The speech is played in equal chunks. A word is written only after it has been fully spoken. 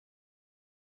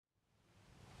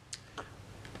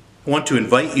I want to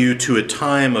invite you to a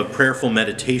time of prayerful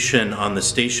meditation on the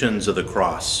stations of the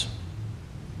cross.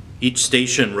 Each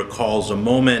station recalls a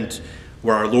moment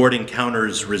where our Lord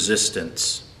encounters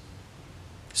resistance.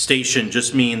 Station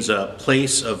just means a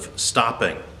place of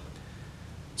stopping.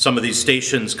 Some of these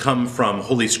stations come from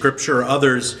Holy Scripture,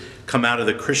 others come out of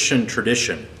the Christian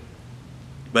tradition.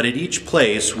 But at each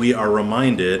place, we are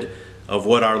reminded of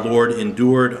what our Lord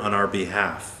endured on our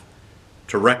behalf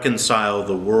to reconcile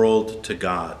the world to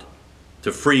God,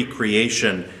 to free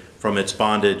creation from its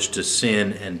bondage to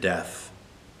sin and death.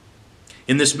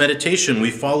 In this meditation, we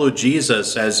follow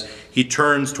Jesus as he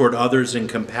turns toward others in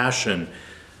compassion.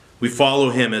 We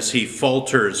follow him as he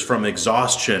falters from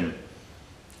exhaustion.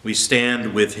 We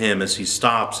stand with him as he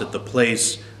stops at the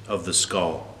place of the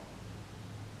skull.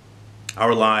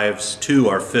 Our lives, too,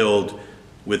 are filled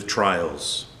with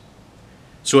trials.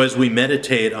 So as we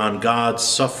meditate on God's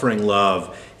suffering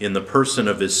love in the person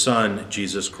of his Son,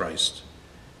 Jesus Christ,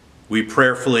 we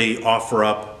prayerfully offer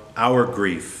up our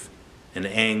grief and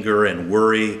anger and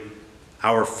worry,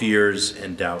 our fears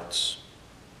and doubts.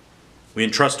 We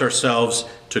entrust ourselves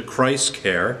to Christ's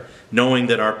care, knowing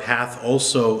that our path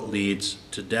also leads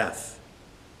to death,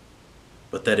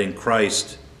 but that in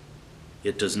Christ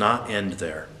it does not end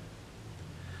there.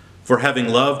 For having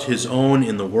loved his own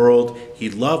in the world, he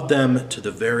loved them to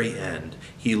the very end.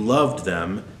 He loved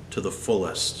them to the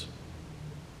fullest.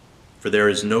 For there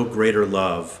is no greater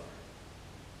love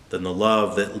than the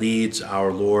love that leads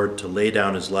our Lord to lay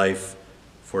down his life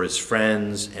for his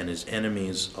friends and his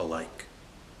enemies alike.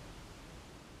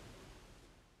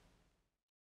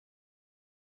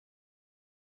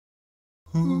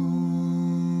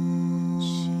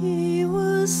 She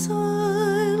was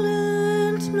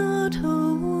silent, not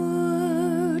a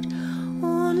word,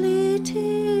 only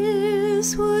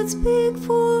tears would speak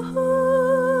for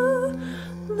her,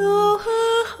 though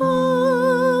her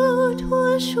heart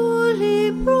was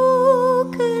surely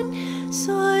broken.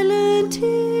 Silent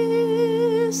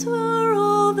tears are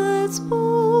all that's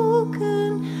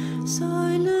spoken,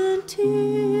 silent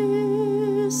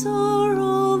tears are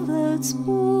all that's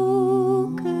spoken.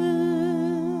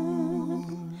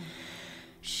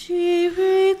 She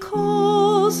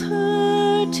recalls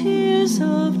her tears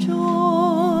of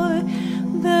joy,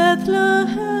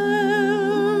 Bethlehem,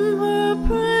 her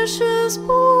precious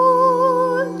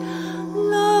boy.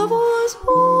 Love was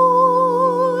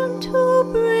born to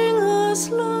bring us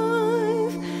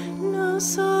life. Now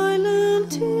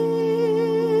silent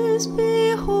tears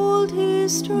behold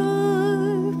his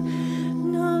strife.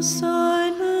 Now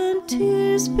silent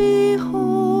tears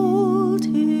behold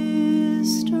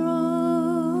his strife.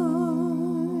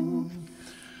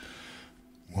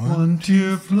 One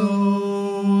tear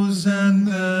flows and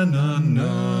then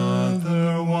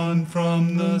another, one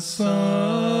from the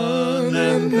sun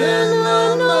and then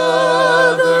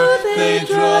another. They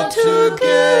drop together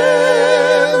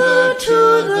to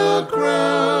the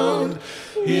ground,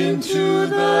 into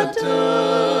the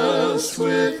dust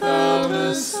without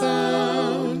a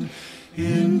sound,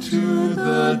 into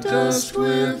the dust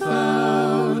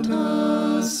without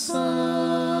a sound.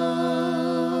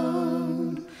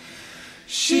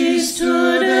 She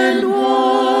stood and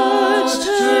watched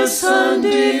her son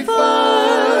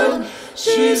defiled.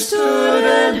 She stood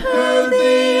and heard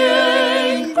the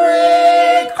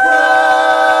angry crowd.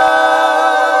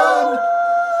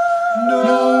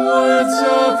 No words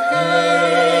of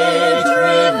hate,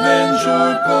 revenge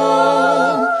or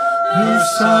gall, her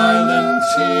silent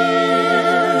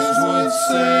tears would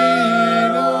say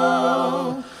it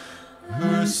all.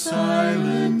 Her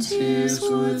silent tears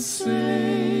would say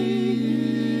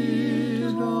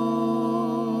it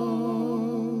all.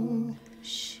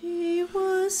 She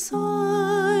was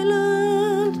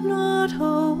silent, not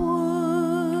a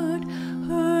word.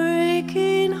 Her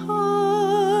aching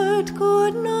heart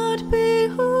could not be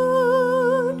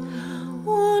heard.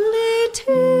 Only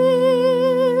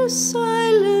tears,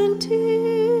 silent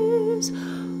tears.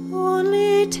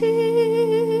 Only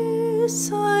tears,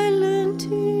 silent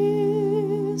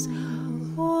tears.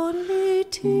 Only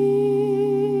tears,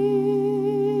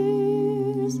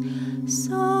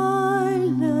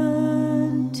 silent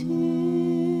tears.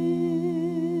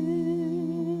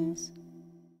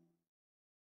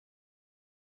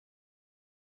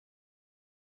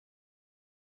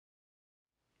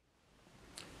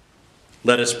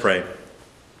 Let us pray.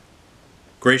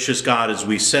 Gracious God, as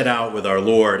we set out with our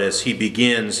Lord, as he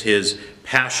begins his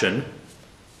passion,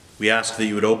 we ask that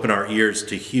you would open our ears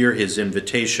to hear his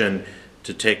invitation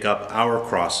to take up our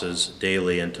crosses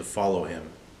daily and to follow him.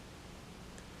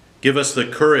 Give us the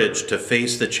courage to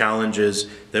face the challenges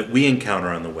that we encounter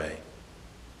on the way.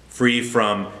 free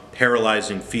from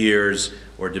paralyzing fears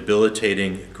or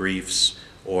debilitating griefs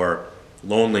or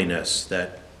loneliness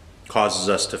that causes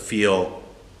us to feel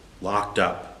locked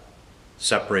up,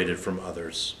 separated from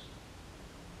others.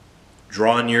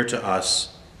 Draw near to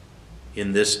us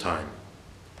in this time.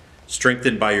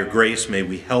 Strengthened by your grace, may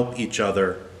we help each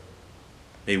other.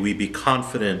 May we be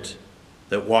confident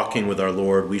that walking with our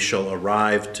Lord, we shall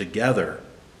arrive together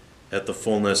at the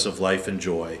fullness of life and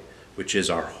joy, which is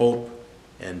our hope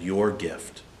and your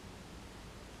gift.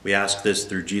 We ask this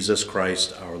through Jesus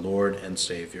Christ, our Lord and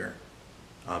Savior.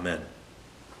 Amen.